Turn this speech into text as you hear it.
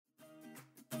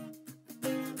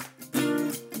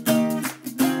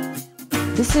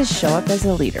This is Show Up as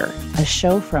a Leader, a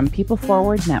show from People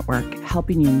Forward Network,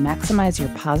 helping you maximize your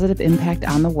positive impact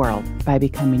on the world by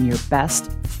becoming your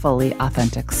best, fully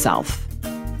authentic self.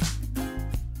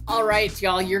 All right,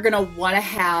 y'all, you're going to want to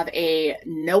have a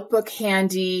notebook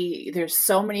handy. There's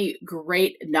so many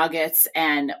great nuggets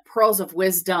and pearls of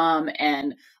wisdom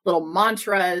and little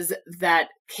mantras that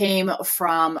came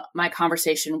from my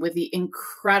conversation with the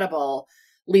incredible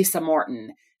Lisa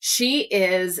Morton. She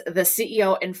is the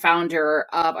CEO and founder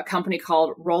of a company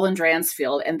called Roland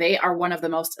Dransfield, and they are one of the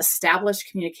most established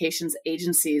communications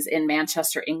agencies in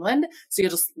Manchester, England. So you'll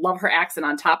just love her accent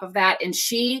on top of that. And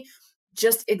she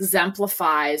just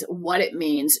exemplifies what it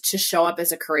means to show up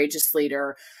as a courageous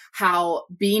leader, how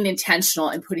being intentional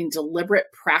and putting deliberate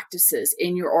practices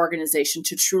in your organization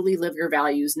to truly live your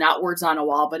values, not words on a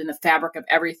wall, but in the fabric of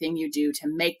everything you do, to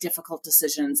make difficult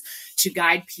decisions, to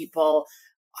guide people,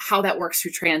 how that works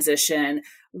through transition.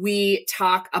 We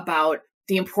talk about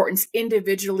the importance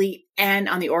individually and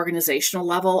on the organizational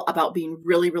level about being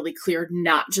really, really clear,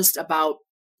 not just about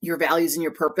your values and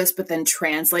your purpose, but then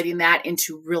translating that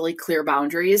into really clear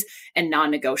boundaries and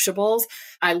non-negotiables.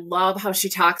 I love how she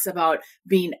talks about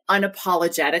being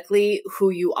unapologetically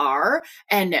who you are.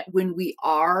 And when we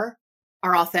are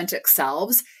our authentic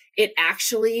selves, it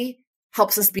actually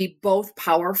helps us be both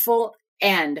powerful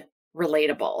and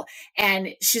relatable.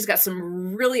 And she's got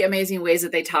some really amazing ways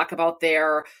that they talk about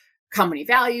their company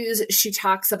values. She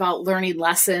talks about learning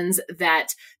lessons that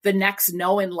the next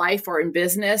no in life or in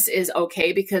business is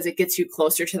okay because it gets you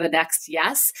closer to the next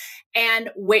yes. And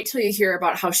wait till you hear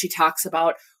about how she talks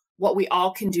about what we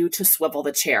all can do to swivel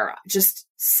the chair. Just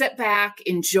sit back,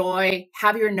 enjoy,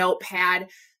 have your notepad.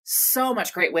 So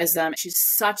much great wisdom. She's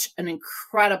such an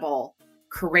incredible,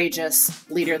 courageous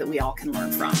leader that we all can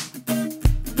learn from.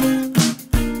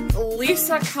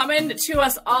 Lisa, coming to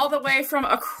us all the way from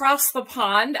across the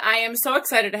pond. I am so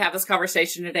excited to have this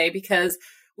conversation today because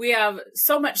we have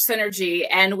so much synergy,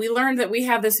 and we learned that we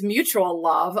have this mutual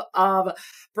love of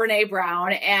Brené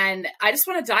Brown. And I just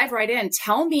want to dive right in.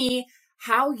 Tell me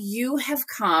how you have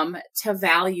come to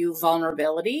value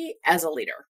vulnerability as a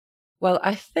leader. Well,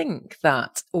 I think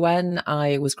that when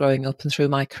I was growing up and through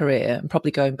my career, and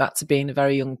probably going back to being a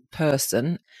very young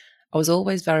person, I was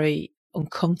always very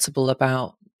uncomfortable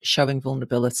about showing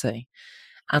vulnerability.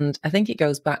 And I think it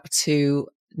goes back to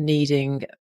needing,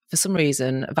 for some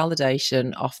reason,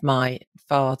 validation off my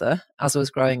father as I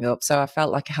was growing up. So I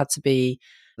felt like I had to be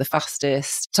the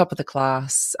fastest, top of the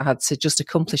class. I had to just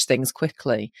accomplish things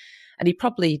quickly. And he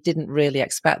probably didn't really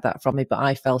expect that from me, but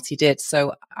I felt he did.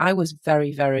 So I was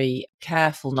very, very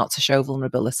careful not to show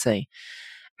vulnerability.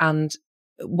 And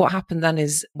what happened then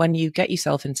is when you get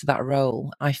yourself into that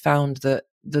role, I found that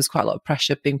there's quite a lot of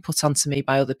pressure being put onto me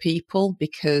by other people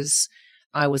because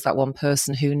I was that one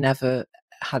person who never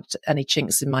had any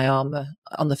chinks in my armor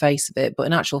on the face of it. But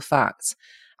in actual fact,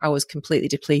 I was completely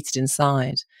depleted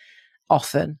inside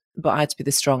often, but I had to be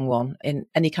the strong one. In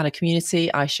any kind of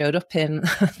community I showed up in,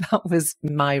 that was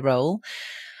my role.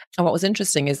 And what was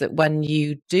interesting is that when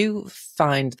you do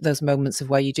find those moments of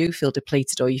where you do feel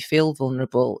depleted or you feel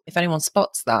vulnerable, if anyone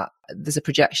spots that, there's a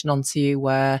projection onto you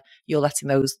where you're letting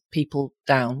those people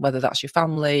down, whether that's your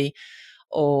family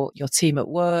or your team at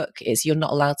work. It's you're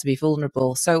not allowed to be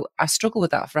vulnerable. So I struggled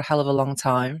with that for a hell of a long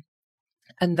time.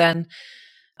 And then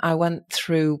I went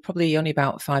through probably only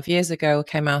about 5 years ago,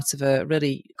 came out of a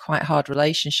really quite hard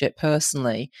relationship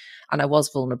personally, and I was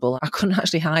vulnerable. I couldn't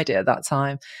actually hide it at that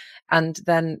time. And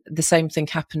then the same thing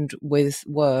happened with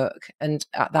work. And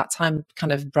at that time,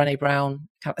 kind of Brené Brown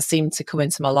kind of seemed to come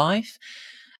into my life.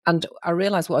 And I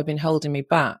realized what had been holding me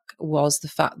back was the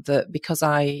fact that because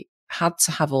I had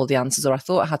to have all the answers, or I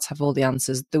thought I had to have all the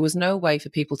answers, there was no way for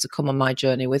people to come on my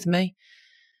journey with me.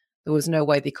 There was no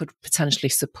way they could potentially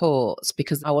support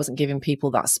because I wasn't giving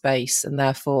people that space. And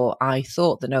therefore, I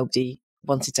thought that nobody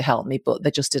wanted to help me, but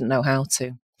they just didn't know how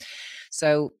to.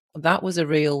 So that was a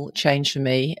real change for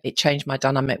me. It changed my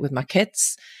dynamic with my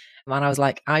kids. And I was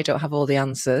like, I don't have all the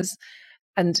answers.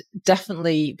 And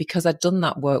definitely because I'd done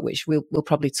that work, which we'll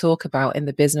probably talk about in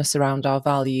the business around our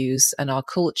values and our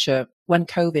culture, when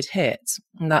COVID hit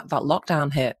and that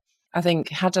lockdown hit, I think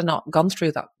had I not gone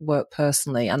through that work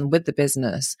personally and with the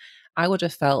business, I would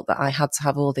have felt that I had to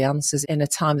have all the answers in a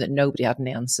time that nobody had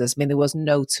any answers. I mean, there was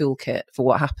no toolkit for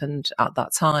what happened at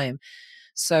that time.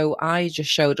 So I just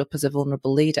showed up as a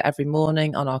vulnerable leader every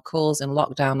morning on our calls in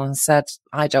lockdown and said,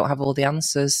 I don't have all the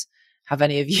answers. Have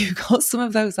any of you got some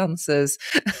of those answers?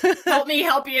 Help me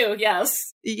help you.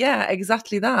 Yes. Yeah,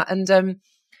 exactly that. And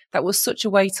that was such a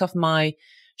weight off my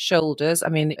shoulders. I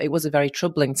mean, it was a very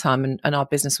troubling time and our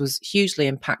business was hugely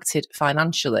impacted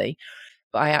financially.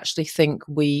 But I actually think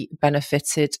we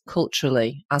benefited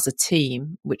culturally as a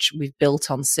team, which we've built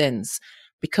on since,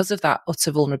 because of that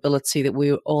utter vulnerability that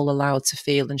we were all allowed to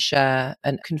feel and share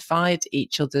and confide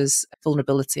each other's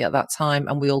vulnerability at that time.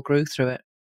 And we all grew through it.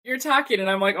 You're talking and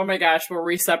I'm like, oh my gosh,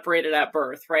 we're separated at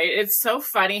birth, right? It's so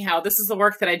funny how this is the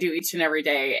work that I do each and every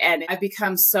day. And I've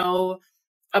become so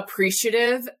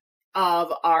appreciative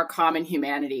of our common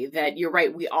humanity that you're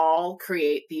right. We all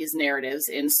create these narratives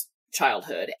in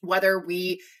childhood, whether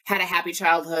we had a happy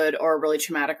childhood or really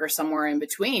traumatic or somewhere in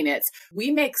between.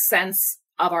 We make sense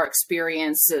of our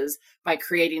experiences by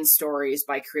creating stories,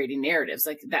 by creating narratives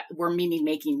like that. We're meaning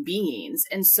making beings.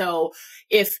 And so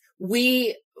if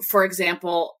we, for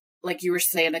example, like you were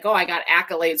saying, like, oh, I got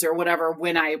accolades or whatever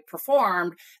when I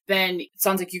performed, then it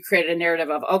sounds like you created a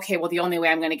narrative of, okay, well, the only way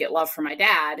I'm going to get love from my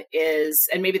dad is,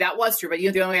 and maybe that was true, but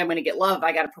the only way I'm going to get love,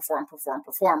 I got to perform.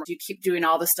 You keep doing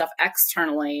all this stuff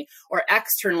externally, or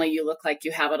externally, you look like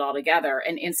you have it all together,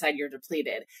 and inside you're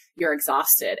depleted, you're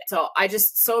exhausted. So I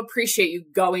just so appreciate you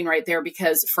going right there,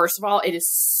 because first of all, it is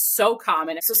so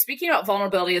common. So speaking about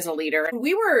vulnerability as a leader,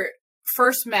 we were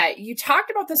first met, you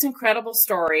talked about this incredible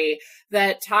story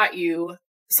that taught you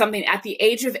something at the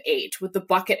age of 8 with the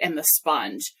bucket and the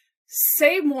sponge.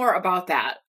 Say more about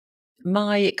that.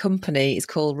 My company is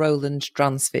called Roland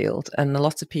Dransfield, and a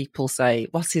lot of people say,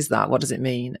 what is that? What does it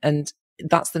mean? And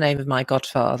that's the name of my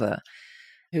godfather,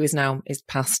 who is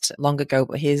passed long ago,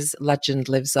 but his legend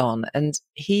lives on. And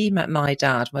he met my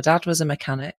dad. My dad was a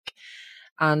mechanic.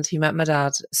 And he met my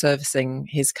dad servicing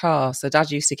his car. So dad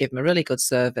used to give him a really good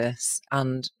service,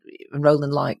 and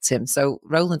Roland liked him. So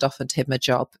Roland offered him a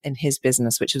job in his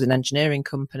business, which was an engineering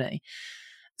company.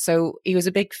 So he was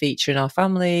a big feature in our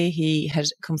family. He had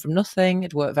come from nothing,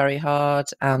 had worked very hard,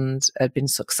 and had been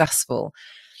successful.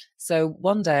 So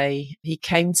one day he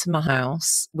came to my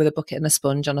house with a bucket and a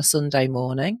sponge on a Sunday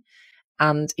morning.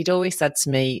 And he'd always said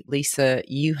to me, Lisa,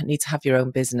 you need to have your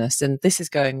own business. And this is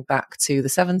going back to the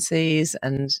 70s.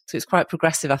 And so it's quite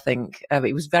progressive, I think.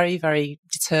 He was very, very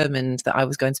determined that I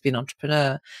was going to be an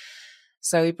entrepreneur.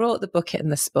 So he brought the bucket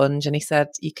and the sponge and he said,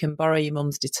 you can borrow your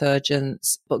mum's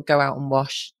detergents, but go out and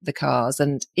wash the cars.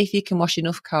 And if you can wash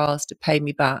enough cars to pay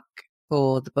me back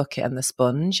for the bucket and the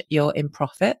sponge, you're in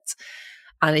profit.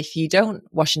 And if you don't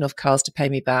wash enough cars to pay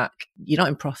me back, you're not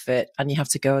in profit and you have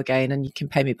to go again and you can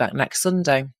pay me back next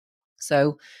Sunday.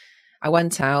 So I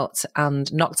went out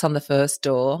and knocked on the first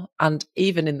door. And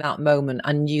even in that moment,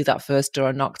 I knew that first door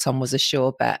I knocked on was a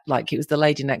sure bet. Like it was the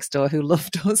lady next door who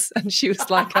loved us and she was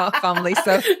like our family.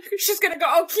 So she's going to go,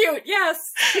 oh, cute. Yes.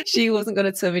 She wasn't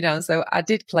going to turn me down. So I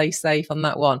did play safe on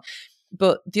that one.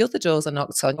 But the other doors I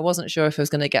knocked on, I wasn't sure if I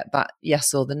was going to get that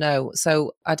yes or the no.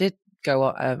 So I did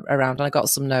go around and I got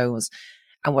some no's.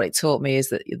 And what it taught me is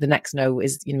that the next no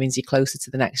means you're closer to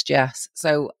the next yes.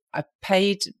 So I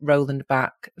paid Roland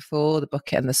back for the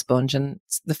bucket and the sponge, and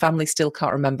the family still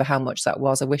can't remember how much that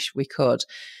was. I wish we could.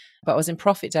 But I was in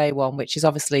profit day one, which is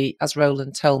obviously, as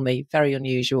Roland told me, very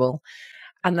unusual.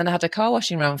 And then I had a car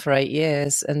washing round for 8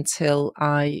 years until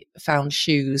I found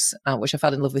shoes, which I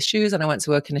fell in love with shoes, and I went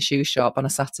to work in a shoe shop on a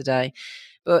Saturday.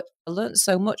 But I learned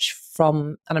so much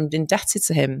and I'm indebted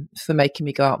to him for making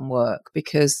me go out and work,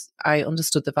 because I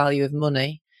understood the value of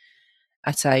money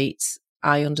at 8.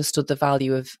 I understood the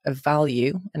value of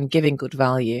value and giving good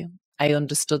value. I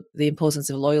understood the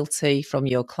importance of loyalty from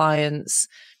your clients,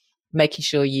 making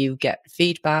sure you get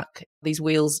feedback. These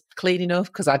wheels clean enough,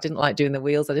 because I didn't like doing the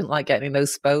wheels. I didn't like getting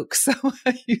those spokes. So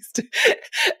I used to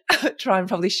try and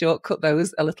probably shortcut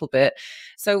those a little bit.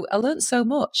 So I learned so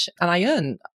much, and I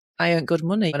earned good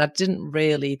money, and I didn't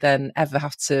really then ever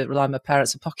have to rely on my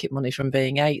parents for pocket money from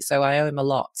being 8. So I owe him a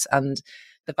lot. And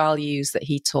the values that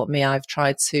he taught me, I've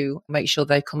tried to make sure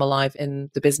they come alive in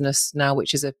the business now,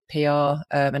 which is a PR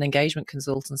and engagement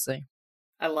consultancy.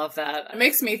 I love that. It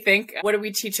makes me think, what do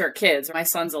we teach our kids? My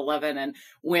son's 11, and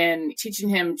when teaching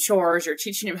him chores or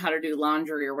teaching him how to do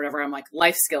laundry or whatever, I'm like,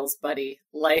 life skills, buddy,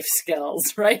 life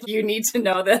skills, right? You need to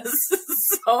know this.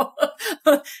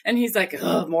 And he's like,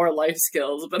 oh, more life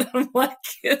skills. But I'm like,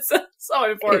 it's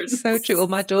so important. It's so true. Well,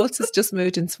 my daughter's just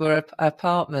moved into her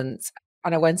apartment.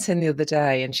 And I went in the other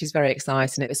day and she's very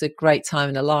excited. It was a great time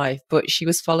in her life, but she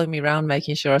was following me around,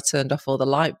 making sure I turned off all the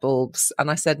light bulbs.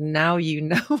 And I said, now you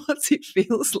know what it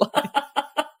feels like.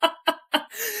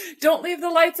 Don't leave the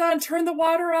lights on, turn the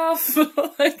water off.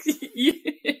 I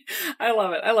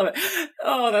love it. I love it.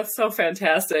 Oh, that's so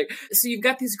fantastic. So you've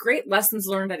got these great lessons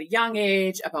learned at a young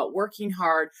age about working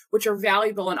hard, which are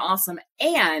valuable and awesome.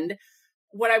 And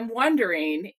what I'm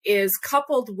wondering is,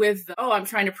 coupled with, I'm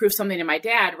trying to prove something to my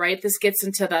dad, right? This gets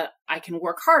into I can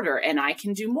work harder and I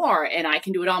can do more and I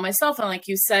can do it all myself. And like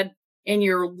you said in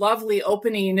your lovely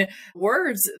opening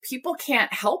words, people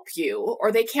can't help you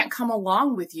or they can't come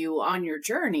along with you on your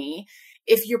journey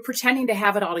if you're pretending to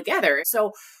have it all together.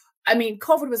 So, I mean,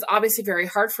 COVID was obviously very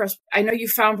hard for us. I know you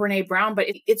found Brene Brown, but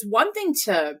it's one thing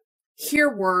to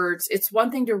hear words. It's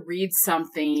one thing to read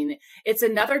something. It's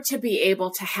another to be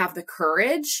able to have the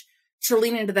courage to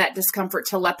lean into that discomfort,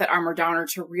 to let that armor down, or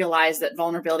to realize that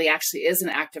vulnerability actually is an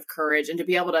act of courage, and to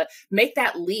be able to make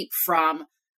that leap from,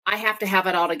 I have to have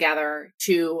it all together,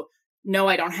 to, no,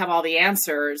 I don't have all the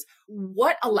answers.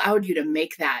 What allowed you to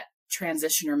make that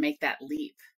transition or make that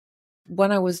leap?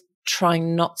 When I was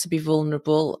trying not to be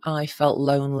vulnerable, I felt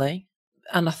lonely.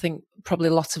 And I think probably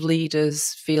a lot of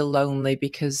leaders feel lonely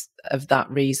because of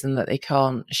that reason, that they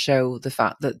can't show the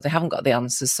fact that they haven't got the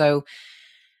answers. So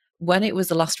when it was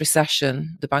the last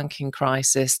recession, the banking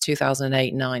crisis,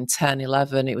 2008, 9, 10,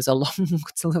 11, it was a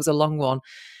long one.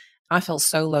 I felt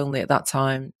so lonely at that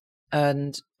time.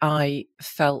 And I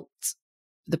felt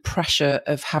the pressure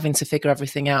of having to figure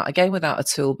everything out, again, without a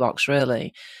toolbox,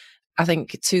 really. I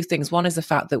think two things. One is the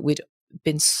fact that we'd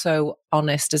been so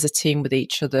honest as a team with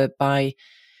each other by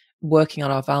working on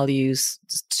our values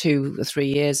 2 or 3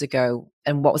 years ago,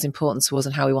 and what was important to us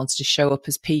and how we wanted to show up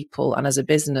as people and as a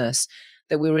business,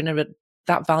 that we were in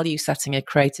that value setting had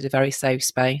created a very safe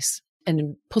space.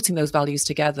 And putting those values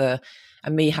together,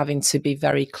 and me having to be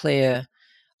very clear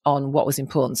on what was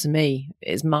important to me,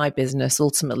 is my business.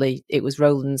 Ultimately, it was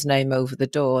Roland's name over the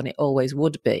door, and it always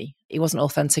would be. It wasn't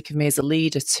authentic of me as a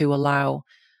leader to allow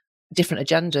different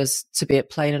agendas to be at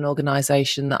play in an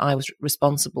organization that I was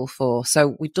responsible for.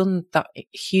 So we've done that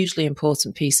hugely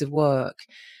important piece of work.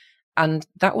 And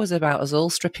that was about us all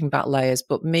stripping back layers,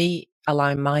 but me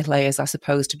allowing my layers, I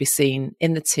suppose, to be seen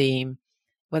in the team,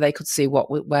 where they could see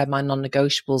where my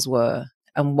non-negotiables were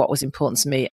and what was important to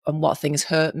me and what things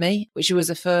hurt me, which was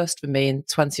a first for me in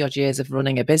 20 odd years of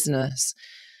running a business.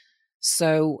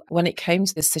 So when it came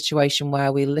to this situation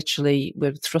where we literally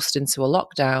were thrust into a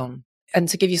lockdown, and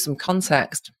to give you some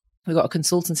context, we've got a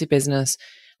consultancy business.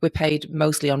 We're paid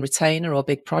mostly on retainer or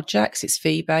big projects. It's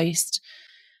fee-based.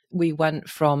 We went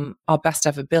from our best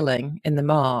ever billing in the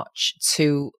March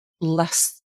to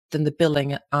less than the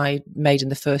billing I made in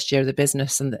the first year of the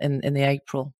business in the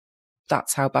April.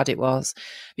 That's how bad it was,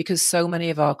 because so many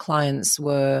of our clients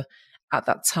were at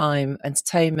that time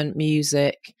entertainment,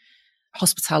 music,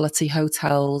 hospitality,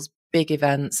 hotels, big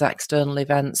events, external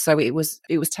events. So it was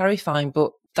terrifying.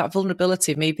 But that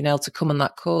vulnerability of me being able to come on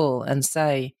that call and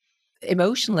say,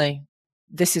 emotionally,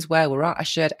 this is where we're at. I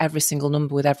shared every single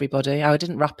number with everybody. I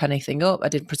didn't wrap anything up. I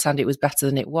didn't pretend it was better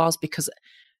than it was, because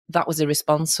that was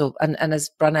irresponsible. And as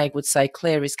Brene would say,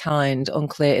 clear is kind,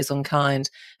 unclear is unkind.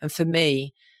 And for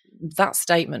me, that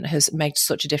statement has made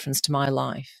such a difference to my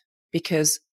life,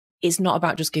 because it's not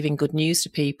about just giving good news to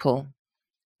people.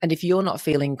 And if you're not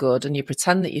feeling good and you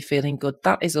pretend that you're feeling good,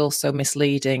 that is also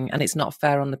misleading, and it's not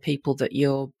fair on the people that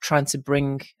you're trying to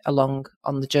bring along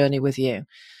on the journey with you.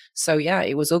 So yeah,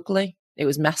 it was ugly, it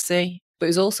was messy, but it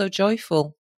was also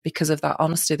joyful because of that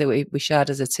honesty that we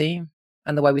shared as a team,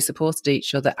 and the way we supported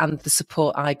each other, and the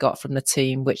support I got from the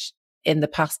team, which in the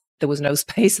past, there was no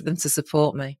space for them to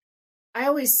support me. I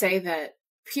always say that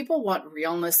people want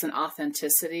realness and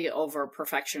authenticity over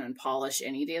perfection and polish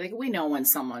any day. Like, we know when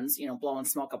someone's, blowing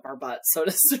smoke up our butt, so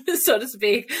to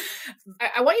speak.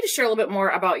 I want you to share a little bit more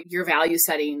about your value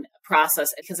setting process,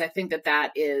 because I think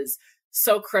that is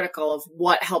so critical of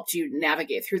what helped you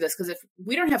navigate through this. Because if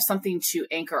we don't have something to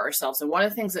anchor ourselves, and one of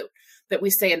the things that we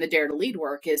say in the Dare to Lead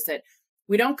work is that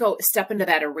we don't go step into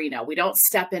that arena. We don't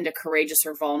step into courageous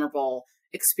or vulnerable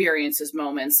experiences,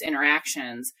 moments,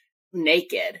 interactions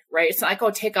naked, right? It's not like,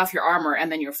 oh, take off your armor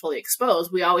and then you're fully exposed.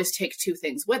 We always take two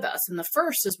things with us. And the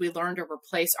first is we learn to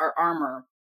replace our armor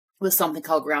with something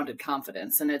called grounded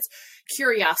confidence. And it's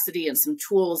curiosity and some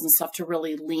tools and stuff to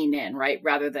really lean in, right?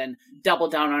 Rather than double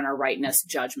down on our rightness,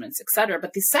 judgments, etc.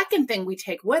 But the second thing we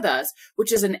take with us,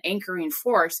 which is an anchoring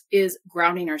force, is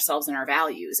grounding ourselves in our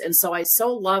values. And so I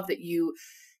so love that you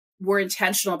were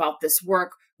intentional about this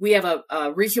work. We have a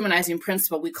rehumanizing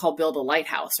principle we call build a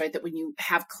lighthouse, right? That when you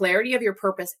have clarity of your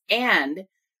purpose and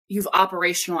you've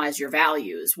operationalized your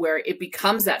values, where it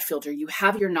becomes that filter, you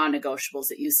have your non-negotiables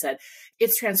that you said,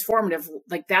 it's transformative.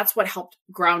 Like, that's what helped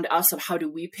ground us of how do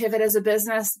we pivot as a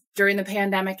business during the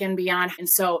pandemic and beyond. And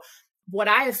so what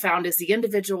I have found is the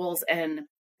individuals and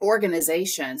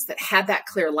organizations that had that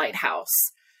clear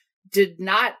lighthouse did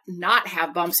not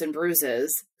have bumps and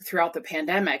bruises throughout the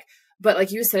pandemic. But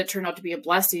like you said, it turned out to be a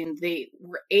blessing. They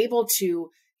were able to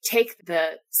take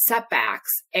the setbacks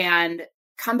and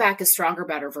come back as stronger,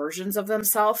 better versions of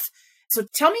themselves. So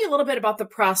tell me a little bit about the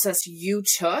process you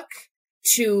took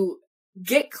to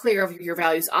get clear of your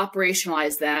values,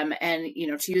 operationalize them, and,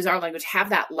 to use our language, have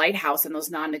that lighthouse and those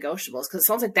non-negotiables. Because it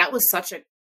sounds like that was such a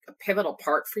pivotal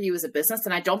part for you as a business.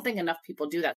 And I don't think enough people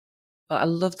do that. I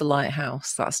love the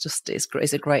lighthouse.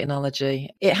 It's a great analogy.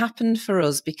 It happened for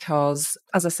us because,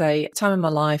 as I say, a time in my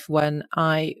life when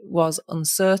I was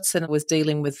uncertain, I was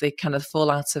dealing with the kind of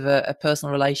fallout of a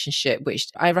personal relationship, which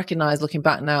I recognize looking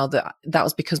back now that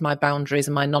was because my boundaries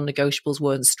and my non-negotiables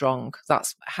weren't strong.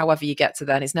 That's however you get to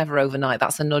then. It's never overnight.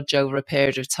 That's a nudge over a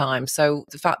period of time. So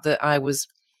the fact that I was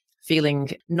feeling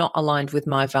not aligned with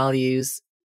my values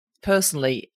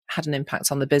personally had an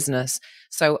impact on the business.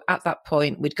 So at that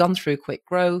point, we'd gone through quick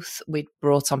growth. We'd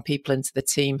brought on people into the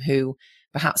team who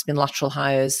perhaps been lateral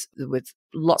hires with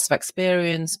lots of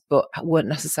experience, but weren't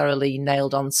necessarily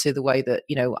nailed onto the way that,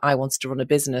 I wanted to run a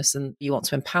business, and you want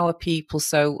to empower people.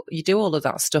 So you do all of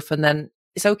that stuff. And then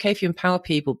it's okay if you empower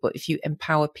people, but if you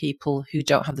empower people who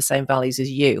don't have the same values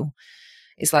as you,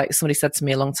 it's like somebody said to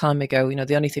me a long time ago,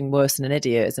 the only thing worse than an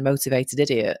idiot is a motivated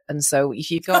idiot. And so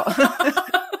if you've got...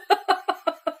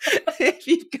 if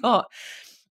you've got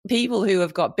people who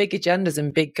have got big agendas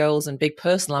and big goals and big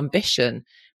personal ambition,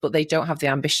 but they don't have the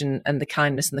ambition and the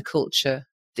kindness and the culture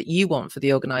that you want for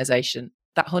the organization,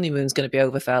 that honeymoon's going to be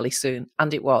over fairly soon.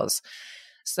 And it was.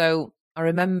 So I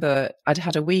remember I'd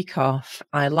had a week off.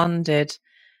 I landed.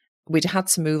 We'd had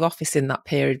to move office in that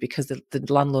period because the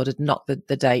landlord had knocked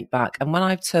the date back. And when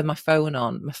I turned my phone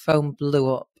on, my phone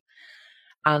blew up.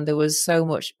 And there was so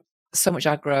much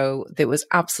aggro. There was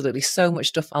absolutely so much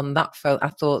stuff on that phone. I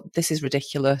thought, this is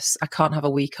ridiculous. I can't have a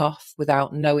week off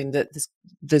without knowing that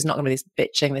there's not going to be this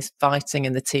bitching, this fighting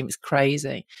in the team. It's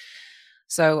crazy.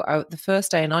 So the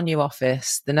first day in our new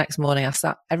office, the next morning, I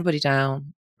sat everybody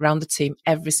down around the team,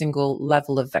 every single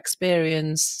level of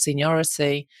experience,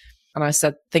 seniority. And I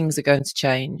said, things are going to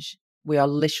change. We are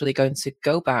literally going to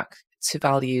go back to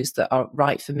values that are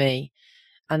right for me.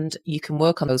 And you can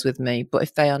work on those with me. But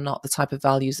if they are not the type of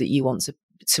values that you want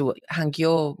to hang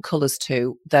your colours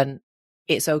to, then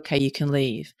it's okay, you can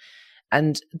leave.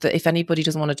 And that if anybody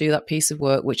doesn't want to do that piece of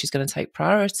work, which is going to take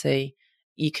priority,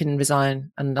 you can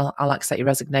resign, and I'll accept your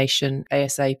resignation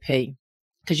ASAP,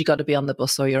 because you've got to be on the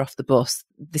bus or you're off the bus.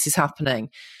 This is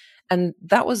happening. And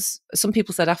that was, some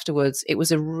people said afterwards, it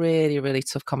was a really, really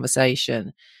tough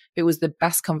conversation. It was the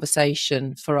best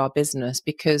conversation for our business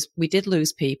because we did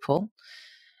lose people.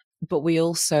 But we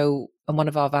also, and one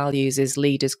of our values is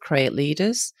leaders create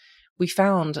leaders. We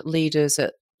found leaders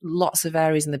at lots of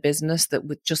areas in the business that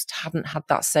just hadn't had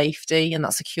that safety and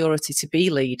that security to be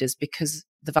leaders because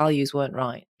the values weren't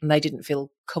right and they didn't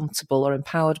feel comfortable or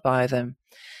empowered by them.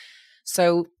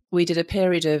 So we did a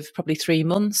period of probably 3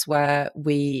 months where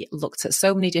we looked at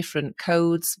so many different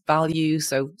codes, values,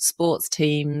 so sports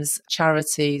teams,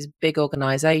 charities, big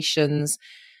organizations,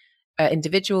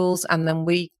 individuals, and then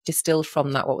we distilled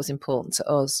from that what was important to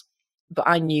us. But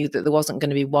I knew that there wasn't going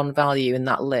to be one value in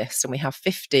that list, and we have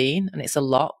 15, and it's a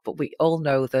lot, but we all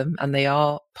know them and they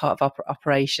are part of our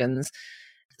operations.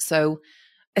 So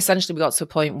essentially we got to a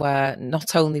point where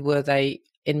not only were they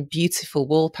in beautiful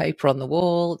wallpaper on the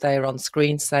wall, they were on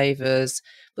screensavers,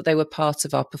 but they were part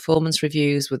of our performance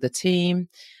reviews with the team.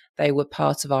 They were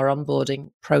part of our onboarding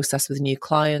process with new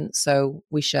clients. So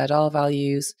we shared our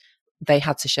values. They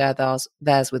had to share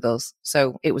theirs with us.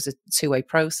 So it was a two-way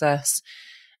process.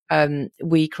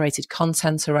 We created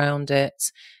content around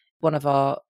it. One of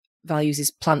our values is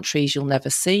plant trees you'll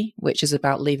never see, which is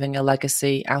about leaving a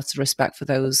legacy out of respect for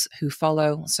those who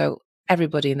follow. So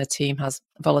everybody in the team has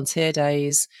volunteer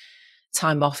days,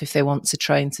 time off if they want to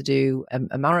train to do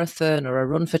a marathon or a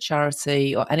run for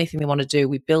charity or anything they want to do.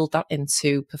 We build that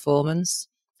into performance.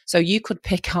 So you could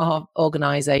pick our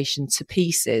organization to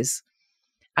pieces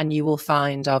and you will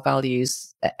find our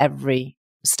values at every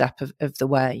step of the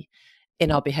way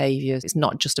in our behaviors. It's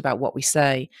not just about what we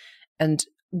say. And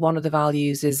one of the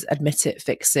values is admit it,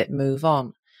 fix it, move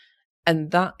on.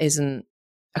 And that isn't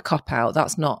a cop-out.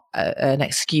 That's not an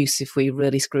excuse if we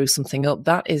really screw something up.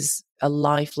 That is a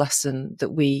life lesson that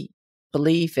we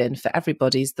believe in for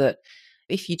everybody, is that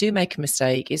if you do make a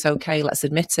mistake, it's okay, let's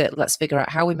admit it, let's figure out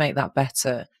how we make that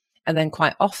better. And then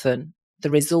quite often, the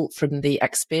result from the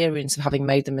experience of having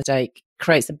made the mistake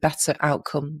creates a better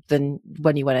outcome than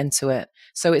when you went into it.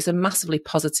 So it's a massively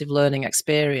positive learning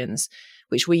experience,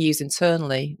 which we use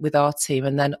internally with our team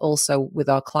and then also with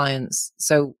our clients.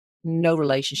 So no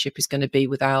relationship is going to be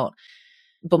without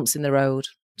bumps in the road.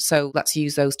 So let's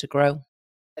use those to grow.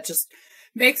 It just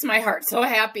makes my heart so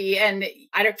happy. And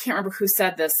I can't remember who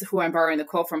said this, who I'm borrowing the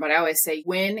quote from, but I always say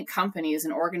when companies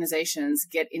and organizations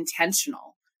get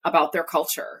intentional about their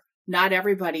culture, not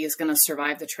everybody is going to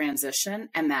survive the transition,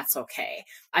 and that's okay.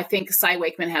 I think Cy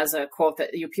Wakeman has a quote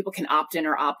that people can opt in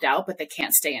or opt out, but they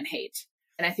can't stay in hate.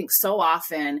 And I think so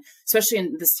often, especially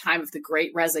in this time of the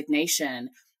great resignation,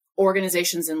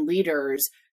 organizations and leaders,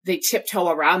 they tiptoe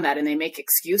around that and they make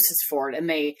excuses for it, and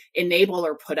they enable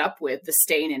or put up with the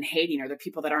staying and hating, or the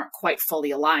people that aren't quite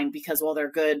fully aligned because, well,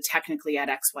 they're good technically at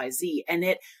XYZ. And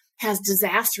it has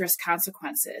disastrous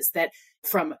consequences that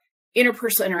from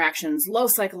interpersonal interactions, low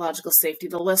psychological safety,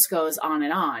 the list goes on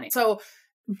and on. So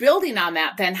building on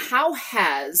that, then how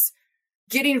has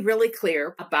getting really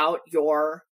clear about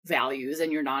your values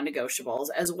and your non-negotiables,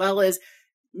 as well as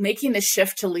making the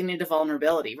shift to leaning into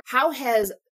vulnerability, how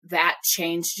has that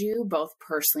changed you both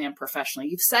personally and professionally?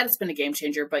 You've said it's been a game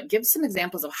changer, but give some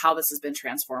examples of how this has been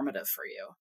transformative for you.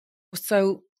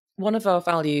 So one of our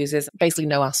values is basically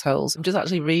no assholes. I'm just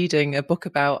actually reading a book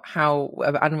about how,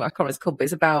 I can't remember what it's called, but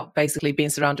it's about basically being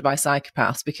surrounded by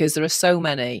psychopaths, because there are so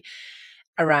many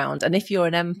around. And if you're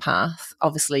an empath,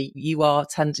 obviously you are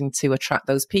tending to attract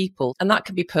those people. And that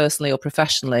can be personally or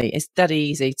professionally. It's dead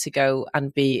easy to go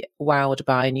and be wowed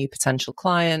by a new potential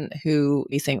client who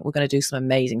you think we're going to do some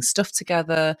amazing stuff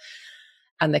together,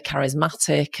 and they're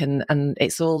charismatic, and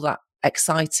it's all that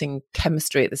exciting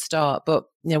chemistry at the start. But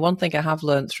one thing I have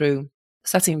learned through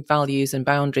setting values and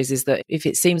boundaries is that if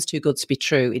it seems too good to be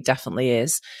true, it definitely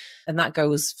is. And that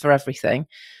goes for everything.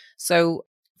 So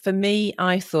for me,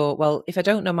 I thought, well, if I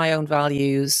don't know my own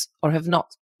values or have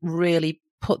not really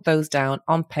put those down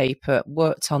on paper,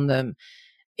 worked on them,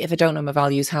 if I don't know my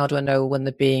values, how do I know when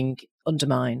they're being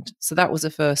undermined? So that was a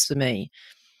first for me.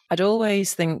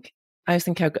 I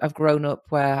think I've grown up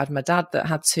where I had my dad that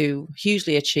had to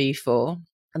hugely achieve for,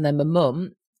 and then my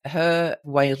mum, her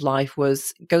way of life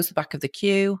was go to the back of the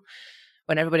queue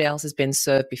when everybody else has been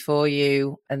served before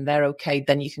you and they're okay,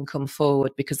 then you can come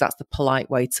forward, because that's the polite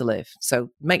way to live. So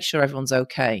make sure everyone's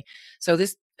okay. So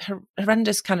this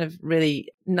horrendous kind of really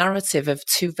narrative of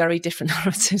two very different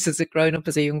narratives as a grown up,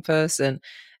 as a young person.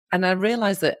 And I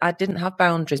realized that I didn't have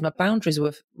boundaries. My boundaries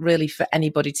were really for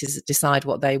anybody to decide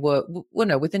what they were,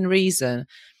 within reason.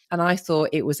 And I thought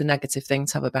it was a negative thing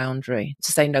to have a boundary,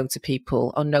 to say no to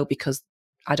people, or no because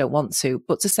I don't want to,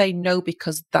 but to say no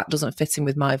because that doesn't fit in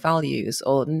with my values,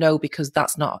 or no because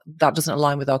that doesn't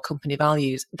align with our company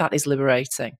values, that is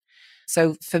liberating.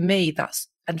 So for me,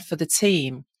 and for the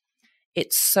team,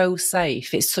 it's so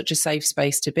safe. It's such a safe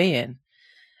space to be in.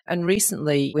 And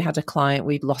recently we had a client,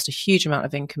 we'd lost a huge amount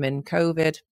of income in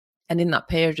COVID. And in that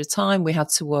period of time, we had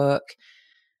to work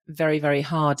very, very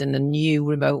hard in a new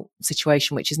remote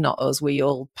situation, which is not us. We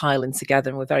all pile in together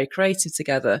and we're very creative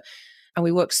together. And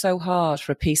we worked so hard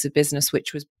for a piece of business,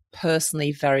 which was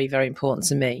personally very, very important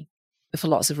to me for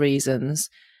lots of reasons.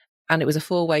 And it was a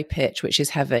 4-way pitch, which is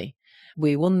heavy.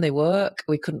 We won the work.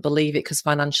 We couldn't believe it because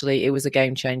financially it was a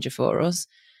game changer for us.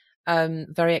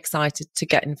 Very excited to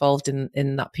get involved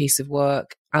in that piece of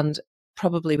work. And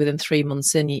probably within 3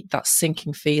 months in, that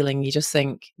sinking feeling, you just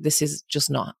think this is just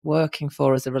not working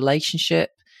for us. The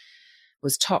relationship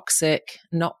was toxic,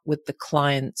 not with the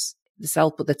clients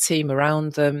themselves, but the team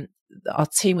around them. Our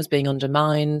team was being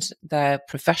undermined, their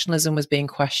professionalism was being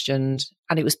questioned,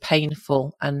 and it was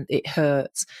painful and it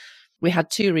hurt. We had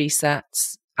 2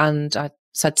 resets, and I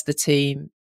said to the team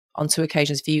on 2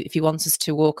 occasions, if you want us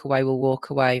to walk away, we'll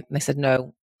walk away. And they said,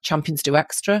 no, champions do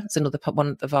extra. It's another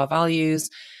one of our values.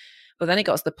 But then it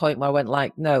got to the point where I went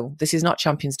like, no, this is not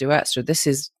champions do extra. This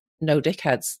is no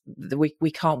dickheads.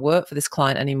 We can't work for this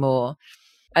client anymore.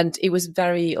 And it was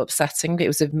very upsetting. It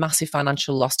was a massive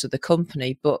financial loss to the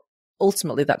company, but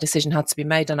ultimately that decision had to be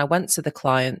made. And I went to the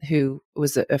client, who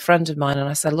was a friend of mine, and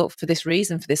I said, look, for this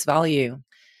reason, for this value,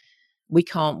 we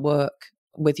can't work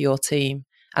with your team.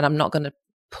 And I'm not going to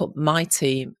put my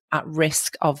team at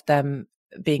risk of them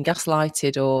being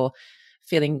gaslighted or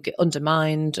feeling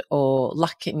undermined or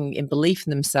lacking in belief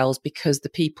in themselves because the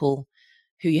people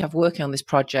who you have working on this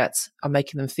project are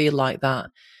making them feel like that.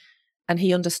 And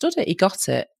he understood it. He got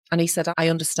it. And he said, I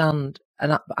understand.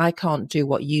 And I can't do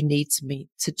what you need me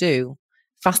to do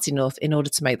fast enough in order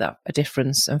to make that a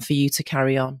difference and for you to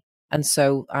carry on. And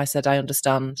so I said, I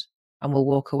understand, and we'll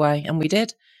walk away. And we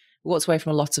did. We walked away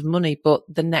from a lot of money. But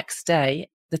the next day,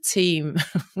 the team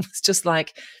was just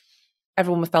like,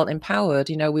 everyone felt empowered.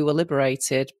 We were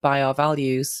liberated by our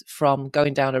values from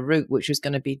going down a route which was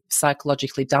going to be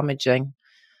psychologically damaging,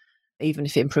 even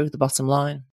if it improved the bottom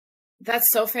line.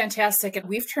 That's so fantastic. And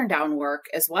we've turned down work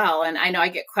as well. And I know I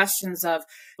get questions of,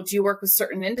 well, do you work with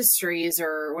certain industries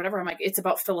or whatever? I'm like, it's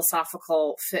about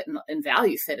philosophical fit and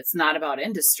value fit. It's not about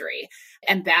industry.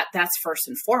 And that's first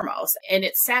and foremost. And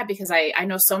it's sad because I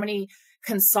know so many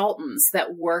consultants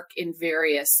that work in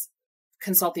various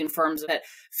consulting firms that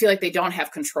feel like they don't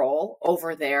have control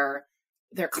over their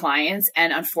clients.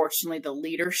 And unfortunately, the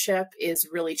leadership is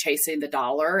really chasing the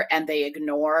dollar and they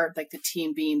ignore like the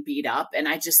team being beat up. And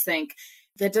I just think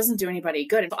that doesn't do anybody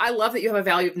good. And I love that you have a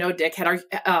value of no dickhead.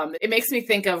 It makes me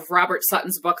think of Robert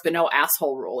Sutton's book, The No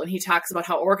Asshole Rule. And he talks about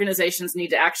how organizations need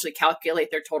to actually calculate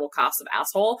their total cost of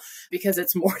asshole because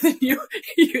it's more than you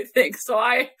think. So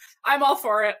I'm all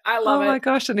for it. I love it. Oh my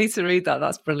gosh, I need to read that.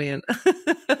 That's brilliant.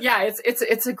 Yeah,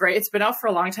 it's been out for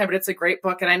a long time, but it's a great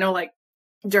book. And I know like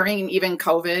during even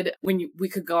COVID, when we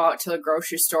could go out to the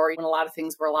grocery store when a lot of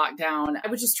things were locked down, I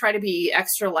would just try to be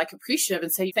extra like appreciative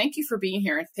and say, thank you for being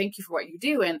here and thank you for what you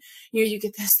do. And you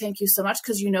get this, thank you so much,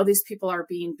 because these people are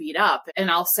being beat up. And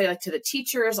I'll say like to the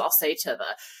teachers, I'll say to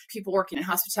the people working in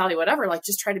hospitality, whatever, like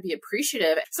just try to be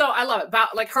appreciative. So I love it.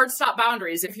 Like hard stop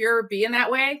boundaries. If you're being that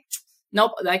way,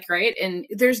 nope, like, right. And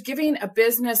there's giving a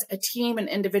business, a team, and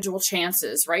individual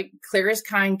chances, right? Clear as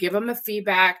kind, give them the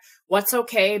feedback. What's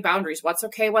okay, boundaries, what's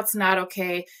okay, what's not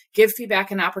okay, give feedback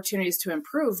and opportunities to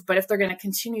improve. But if they're going to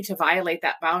continue to violate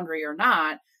that boundary or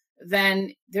not,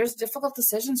 then there's difficult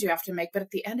decisions you have to make. But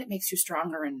at the end, it makes you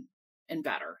stronger and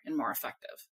better and more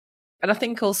effective. And I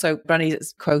think also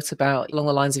Brenny's quote about along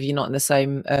the lines of you're not in the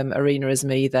same arena as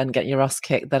me, then getting your ass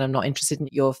kicked, then I'm not interested in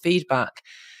your feedback.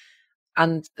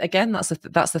 And again, that's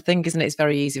the thing, isn't it? It's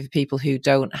very easy for people who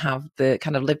don't have the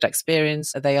kind of lived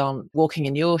experience, they aren't walking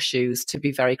in your shoes, to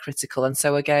be very critical. And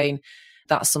so again,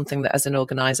 that's something that as an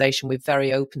organisation, we're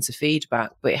very open to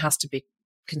feedback, but it has to be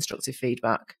constructive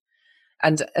feedback.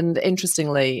 And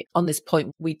interestingly, on this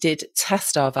point, we did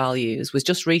test our values. Was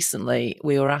just recently,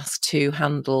 we were asked to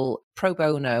handle pro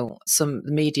bono some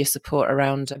media support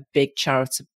around a big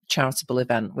charitable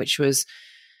event, which was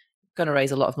going to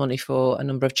raise a lot of money for a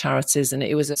number of charities. And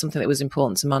it was something that was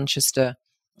important to Manchester.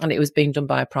 And it was being done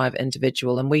by a private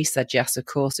individual. And we said, yes, of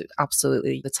course, it's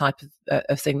absolutely the type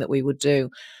of thing that we would do.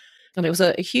 And it was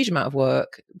a huge amount of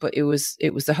work, but it was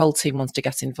the whole team wanted to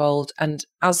get involved. And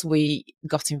as we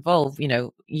got involved,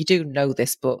 you do know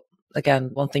this, but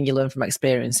again, one thing you learn from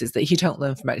experience is that you don't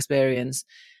learn from experience.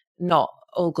 Not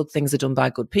all good things are done by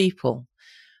good people.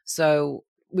 So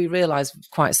we realized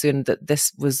quite soon that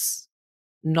this was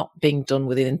not being done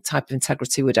with the type of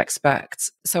integrity we'd expect.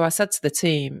 So I said to the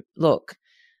team, look,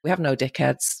 we have no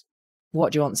dickheads.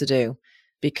 What do you want to do?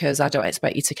 Because I don't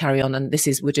expect you to carry on. And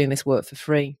we're doing this work for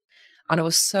free. And I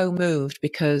was so moved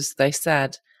because they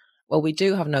said, well, we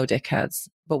do have no dickheads,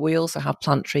 but we also have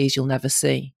plant trees you'll never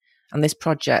see. And this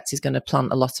project is going to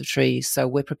plant a lot of trees. So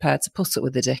we're prepared to put up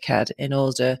with the dickhead in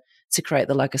order to create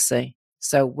the legacy.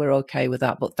 So we're okay with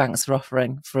that. But thanks for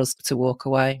offering for us to walk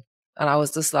away. And I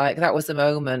was just like, that was the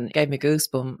moment. It gave me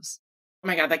goosebumps. Oh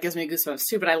my God, that gives me goosebumps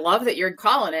too. But I love that you're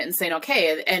calling it and saying,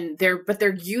 okay, and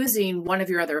they're using one of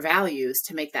your other values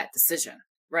to make that decision,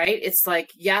 right? It's like,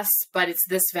 yes, but it's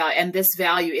this value, and this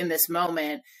value in this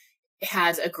moment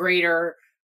has a greater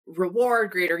reward,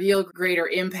 greater yield, greater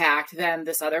impact than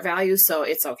this other value. So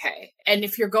it's okay. And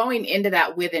if you're going into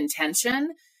that with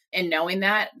intention and knowing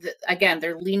that, again,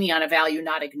 they're leaning on a value,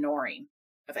 not ignoring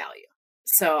a value.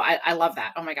 So I love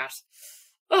that. Oh my gosh.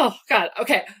 Oh God.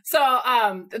 Okay.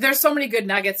 So there's so many good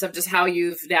nuggets of just how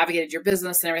you've navigated your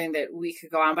business and everything that we could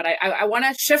go on. But I want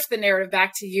to shift the narrative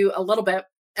back to you a little bit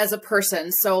as a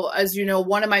person. So as you know,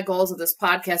 one of my goals of this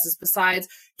podcast is, besides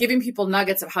giving people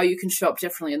nuggets of how you can show up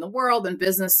differently in the world and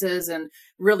businesses, and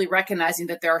really recognizing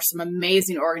that there are some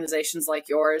amazing organizations like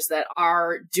yours that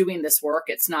are doing this work.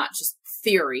 It's not just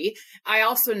theory. I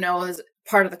also know, as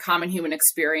part of the common human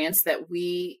experience, that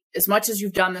we, as much as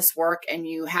you've done this work and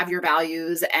you have your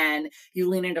values and you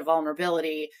lean into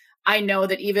vulnerability, I know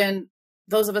that even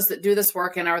those of us that do this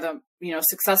work and are the,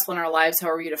 successful in our lives,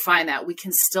 however you define that, we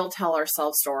can still tell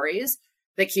ourselves stories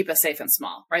that keep us safe and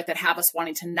small, right? That have us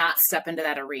wanting to not step into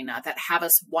that arena, that have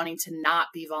us wanting to not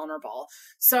be vulnerable.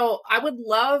 So I would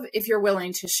love if you're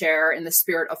willing to share, in the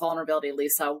spirit of vulnerability,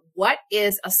 Lisa, what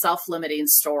is a self-limiting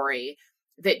story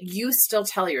that you still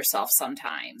tell yourself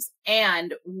sometimes?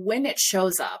 And when it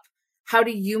shows up, how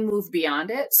do you move beyond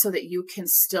it so that you can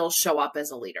still show up as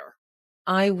a leader?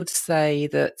 I would say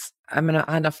that,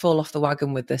 I fall off the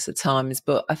wagon with this at times,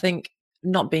 but I think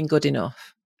not being good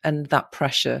enough and that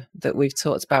pressure that we've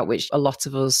talked about, which a lot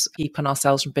of us keep on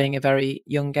ourselves from being a very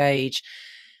young age.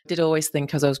 I did always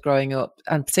think as I was growing up,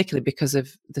 and particularly because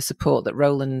of the support that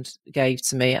Roland gave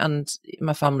to me and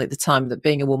my family at the time, that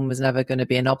being a woman was never going to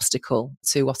be an obstacle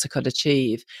to what I could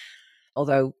achieve.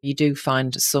 Although you do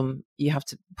find you have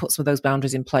to put some of those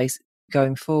boundaries in place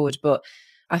going forward. But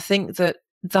I think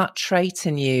that trait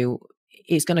in you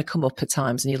is going to come up at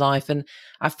times in your life. And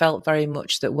I felt very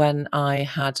much that when I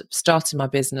had started my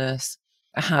business,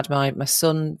 I had my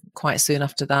son quite soon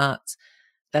after that.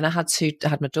 Then I had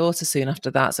my daughter soon after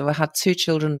that. So I had 2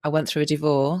 children. I went through a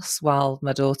divorce while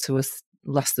my daughter was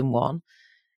less than 1.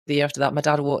 The year after that, my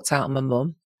dad walked out on my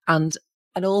mum. And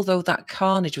although that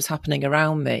carnage was happening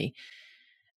around me,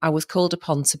 I was called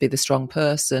upon to be the strong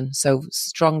person. So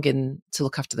strong in to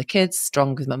look after the kids,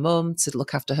 strong with my mum, to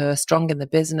look after her, strong in the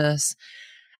business.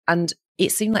 And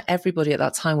it seemed like everybody at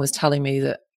that time was telling me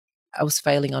that I was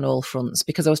failing on all fronts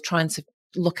because I was trying to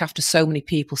look after so many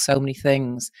people, so many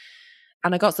things.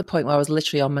 And I got to the point where I was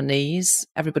literally on my knees.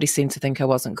 Everybody seemed to think I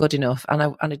wasn't good enough. And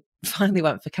I finally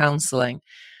went for counselling.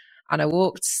 And I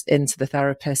walked into the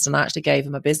therapist and I actually gave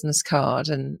her my business card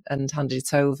and handed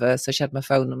it over. So she had my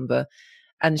phone number.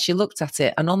 And she looked at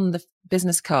it. And on the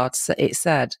business card, it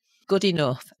said, "Good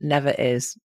enough never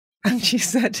is." And she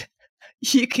said,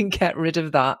 "You can get rid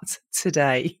of that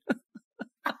today."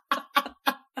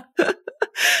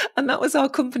 And that was our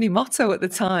company motto at the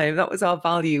time. That was our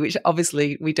value, which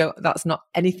obviously that's not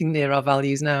anything near our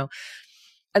values now.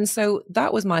 And so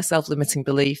that was my self-limiting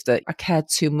belief that I cared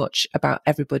too much about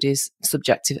everybody's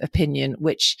subjective opinion,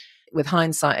 which with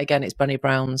hindsight, again, it's Brené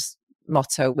Brown's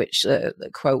motto, which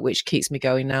quote, which keeps me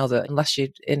going now, that unless you're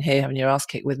in here having your ass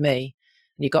kicked with me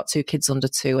and you've got 2 kids under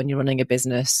 2 and you're running a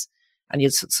business and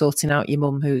you're sorting out your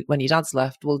mum when your dad's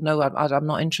left, well, no, I'm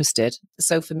not interested.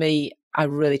 So for me, I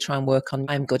really try and work on,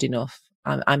 I'm good enough.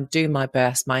 I'm doing my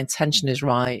best. My intention is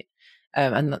right.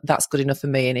 And that's good enough for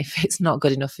me. And if it's not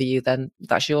good enough for you, then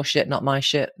that's your shit, not my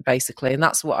shit, basically. And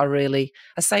that's what I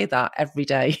say that every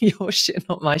day, your shit,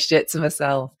 not my shit, to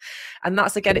myself. And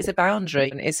that's, again, it's a boundary.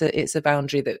 And it's a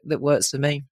boundary that works for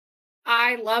me.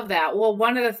 I love that. Well,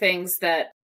 one of the things that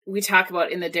we talk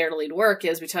about in the Dare to Lead work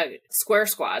is we talk square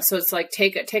squad. So it's like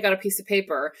take out a piece of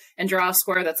paper and draw a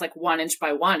square that's like 1 inch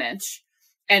by 1 inch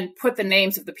and put the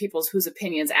names of the people whose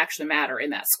opinions actually matter in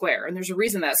that square. And there's a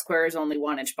reason that square is only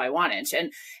 1 inch by 1 inch.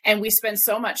 And we spend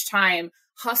so much time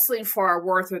hustling for our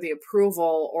worth or the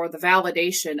approval or the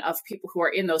validation of people who are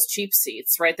in those cheap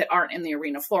seats, right, that aren't in the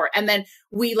arena floor. And then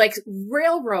we like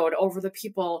railroad over the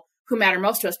people who matter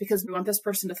most to us because we want this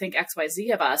person to think X, Y,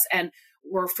 Z of us. And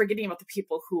we're forgetting about the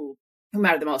people who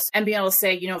matter the most, and being able to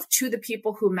say, to the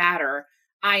people who matter,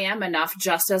 I am enough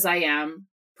just as I am,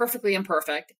 perfectly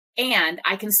imperfect, and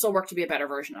I can still work to be a better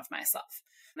version of myself.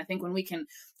 And I think when we can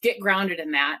get grounded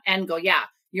in that and go, yeah,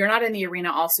 you're not in the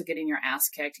arena also getting your ass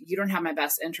kicked. You don't have my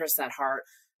best interests at heart.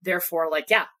 Therefore,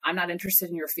 I'm not interested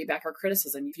in your feedback or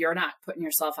criticism. If you're not putting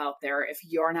yourself out there, if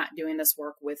you're not doing this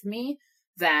work with me,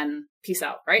 then peace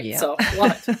out, right? Yeah. So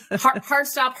love it. Hard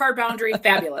stop, hard boundary,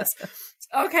 fabulous.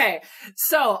 Okay.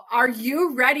 So are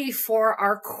you ready for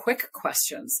our quick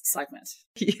questions segment?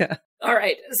 Yeah. All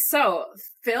right. So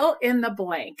fill in the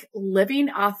blank. Living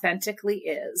authentically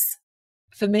is?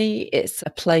 For me, it's a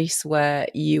place where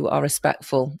you are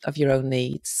respectful of your own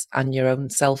needs and your own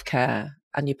self-care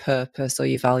and your purpose or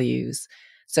your values,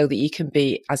 so that you can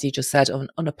be, as you just said,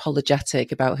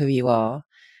 unapologetic about who you are.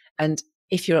 And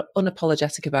if you're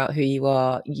unapologetic about who you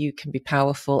are, you can be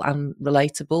powerful and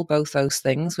relatable, both those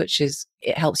things,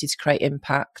 it helps you to create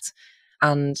impact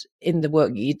and in the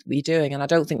work you're doing. And I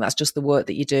don't think that's just the work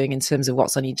that you're doing in terms of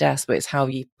what's on your desk, but it's how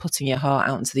you're putting your heart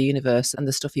out into the universe and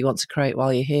the stuff you want to create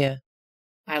while you're here.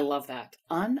 I love that.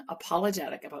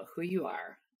 Unapologetic about who you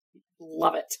are.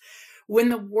 Love it. When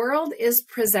the world is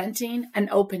presenting an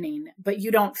opening, but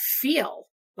you don't feel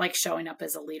like showing up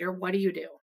as a leader, what do you do?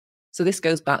 So this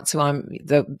goes back to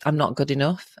I'm not good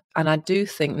enough. And I do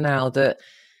think now that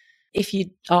if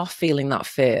you are feeling that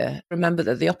fear, remember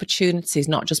that the opportunity has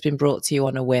not just been brought to you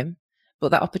on a whim, but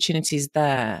that opportunity is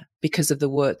there because of the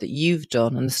work that you've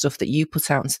done and the stuff that you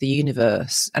put out into the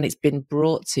universe. And it's been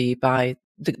brought to you by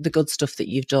the good stuff that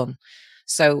you've done.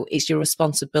 So it's your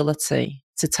responsibility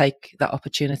to take that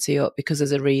opportunity up because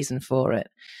there's a reason for it.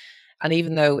 And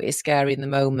even though it's scary in the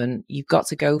moment, you've got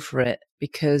to go for it,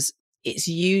 because it's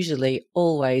usually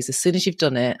always, as soon as you've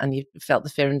done it and you've felt the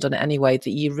fear and done it anyway,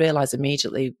 that you realize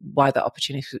immediately why that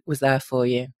opportunity was there for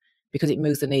you, because it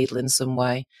moves the needle in some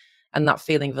way. And that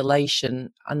feeling of elation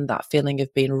and that feeling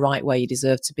of being right where you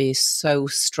deserve to be is so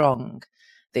strong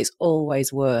that it's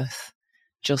always worth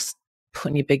just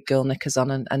putting your big girl knickers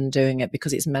on and doing it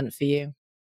because it's meant for you.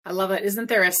 I love it. Isn't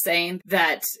there a saying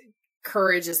that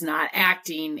courage is not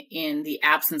acting in the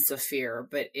absence of fear,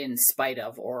 but in spite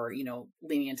of, or,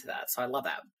 leaning into that. So I love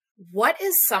that. What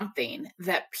is something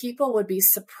that people would be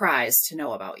surprised to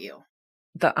know about you?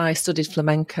 That I studied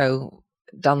flamenco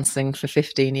dancing for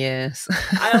 15 years.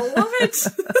 I love it.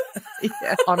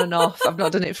 Yeah, on and off. I've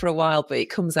not done it for a while, but it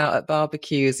comes out at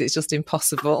barbecues. It's just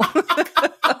impossible.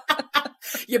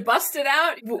 You bust it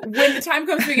out. When the time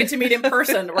comes we get to meet in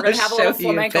person, we're going to have a little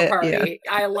flamenco party.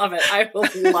 Yeah. I love it. I will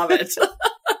love it.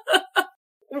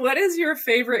 What is your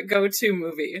favorite go-to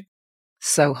movie?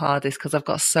 So hard is because I've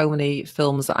got so many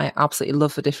films that I absolutely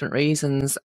love for different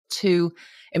reasons. Two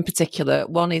in particular.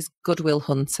 One is Good Will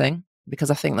Hunting,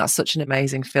 because I think that's such an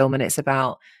amazing film, and it's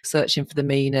about searching for the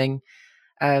meaning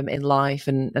in life,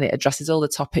 and it addresses all the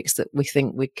topics that we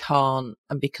think we can't,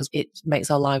 and because it makes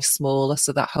our lives smaller.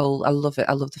 So that whole, I love it.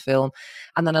 I love the film.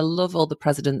 And then I love All the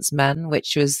President's Men,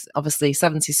 which was obviously a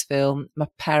 70s film. My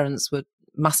parents were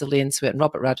massively into it, and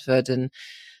Robert Redford and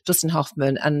Dustin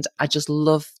Hoffman. And I just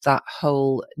love that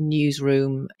whole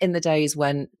newsroom in the days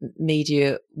when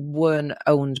media weren't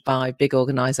owned by big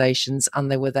organizations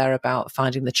and they were there about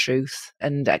finding the truth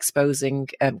and exposing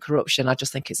corruption. I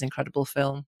just think it's an incredible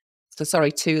film. So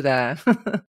sorry, two there.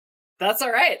 That's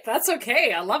all right. That's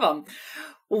okay. I love them.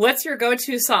 What's your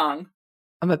go-to song?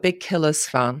 I'm a big Killers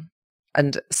fan.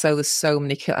 And so there's so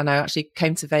many, and I actually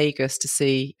came to Vegas to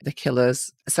see the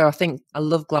Killers. So I think I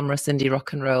love glamorous indie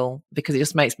rock and roll because it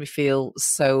just makes me feel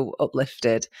so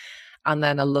uplifted. And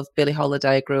then I love Billie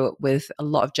Holiday. I grew up with a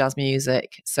lot of jazz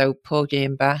music. So Porgy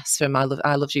and Bess from I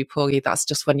Love You, Porgy. That's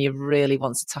just when you really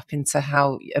want to tap into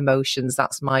how emotions.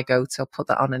 That's my go-to. I'll put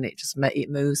that on and it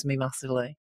moves me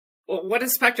massively. Well, what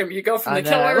is spectrum? You go from the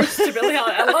Killers to Billie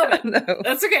Holiday. I love it. No.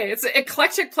 That's okay. It's an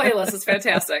eclectic playlist. It's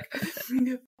fantastic.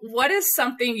 What is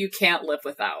something you can't live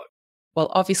without?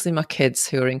 Well, obviously my kids,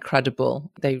 who are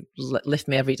incredible. They lift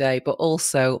me every day, but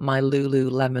also my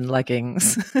Lululemon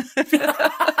leggings.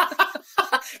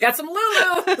 Got some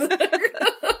Lulu.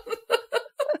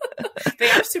 They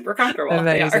are super comfortable.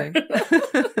 Amazing.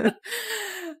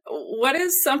 What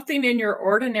is something in your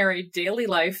ordinary daily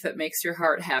life that makes your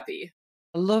heart happy?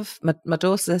 I love my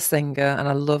daughter's a singer, and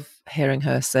I love hearing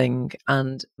her sing.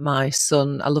 And my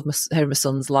son, I love hearing my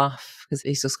son's laugh because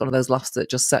he's just one of those laughs that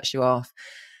just sets you off.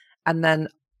 And then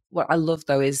what I love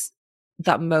though is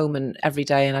that moment every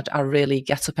day, and I really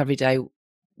get up every day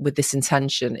with this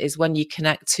intention, is when you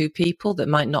connect to people that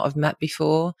might not have met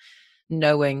before,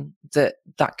 knowing that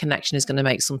that connection is going to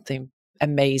make something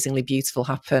amazingly beautiful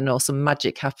happen or some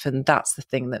magic happen. That's the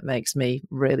thing that makes me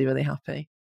really, really happy.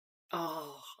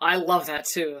 Oh, I love that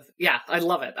too. Yeah, I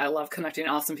love it. I love connecting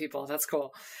awesome people. That's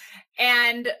cool.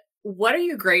 And what are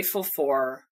you grateful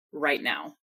for right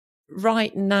now?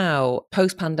 Right now,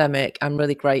 post-pandemic, I'm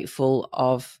really grateful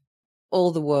of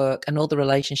all the work and all the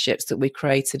relationships that we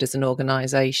created as an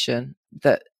organization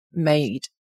that made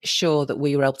sure that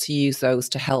we were able to use those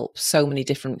to help so many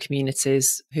different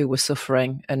communities who were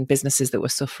suffering and businesses that were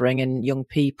suffering and young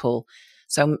people.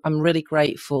 So I'm really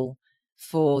grateful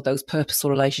for those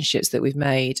purposeful relationships that we've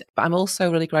made. But I'm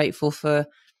also really grateful for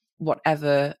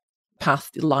whatever path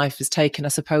life has taken, I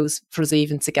suppose, for us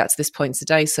even to get to this point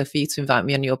today. So for you to invite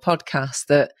me on your podcast,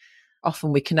 that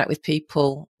often we connect with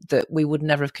people that we would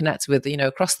never have connected with,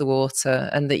 across the water,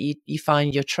 and that you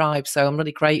find your tribe. So I'm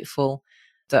really grateful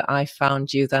that I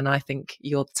found you. Then I think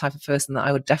you're the type of person that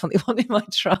I would definitely want in my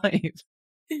tribe.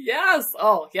 Yes.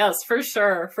 Oh, yes, for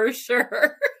sure. For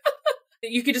sure.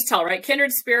 You could just tell, right?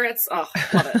 Kindred spirits. Oh,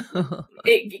 love it.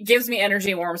 It gives me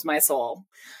energy and warms my soul.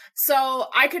 So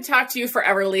I could talk to you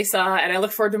forever, Lisa, and I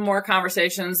look forward to more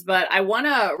conversations, but I want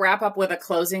to wrap up with a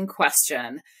closing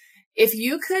question. If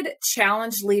you could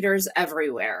challenge leaders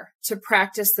everywhere to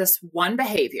practice this one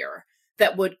behavior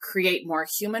that would create more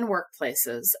human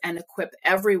workplaces and equip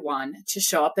everyone to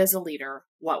show up as a leader,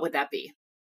 what would that be?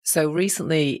 So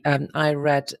recently, I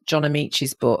read John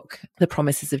Amiche's book, The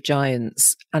Promises of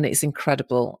Giants, and it's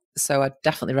incredible. So I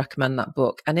definitely recommend that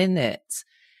book. And in it,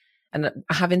 and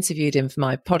I have interviewed him for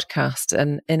my podcast,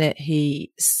 and in it,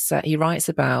 he writes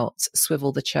about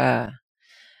swivel the chair.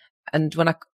 And when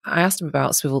I asked him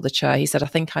about swivel the chair, he said, I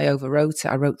think I overwrote it.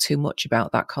 I wrote too much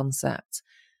about that concept.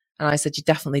 And I said, you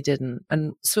definitely didn't.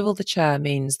 And swivel the chair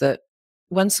means that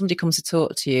when somebody comes to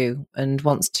talk to you and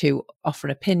wants to offer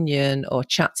an opinion or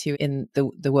chat to you in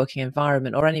the working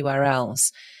environment or anywhere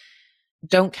else,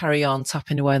 don't carry on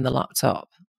tapping away on the laptop.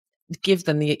 Give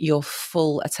them your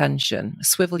full attention.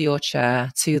 Swivel your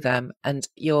chair to them, and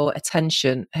your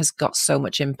attention has got so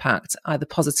much impact, either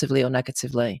positively or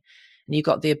negatively. And you've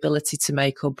got the ability to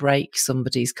make or break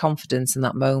somebody's confidence in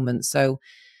that moment. So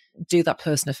do that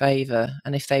person a favor.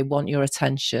 And if they want your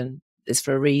attention, it's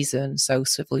for a reason. So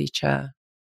swivel your chair.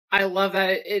 I love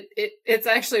that. It's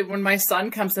actually when my son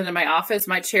comes into my office,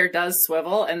 my chair does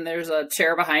swivel and there's a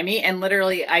chair behind me. And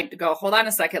literally I go, hold on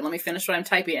a second, let me finish what I'm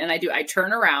typing. And I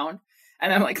turn around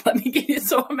And I'm like, let me get you.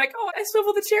 So I'm like, oh, I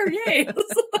swivel the chair. Yay.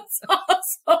 That's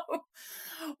awesome.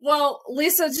 Well,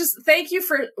 Lisa, just thank you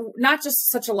for not just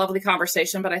such a lovely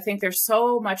conversation, but I think there's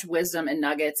so much wisdom and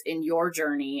nuggets in your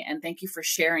journey. And thank you for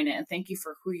sharing it. And thank you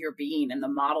for who you're being and the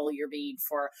model you're being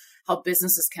for how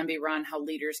businesses can be run, how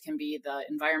leaders can be, the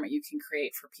environment you can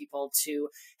create for people to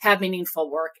have meaningful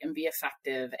work and be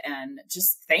effective. And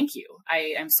just thank you.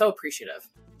 I am so appreciative.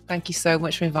 Thank you so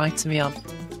much for inviting me on.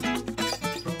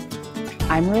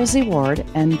 I'm Rosie Ward,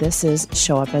 and this is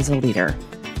Show Up as a Leader.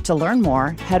 To learn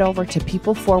more, head over to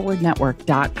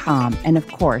peopleforwardnetwork.com and, of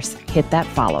course, hit that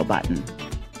follow button.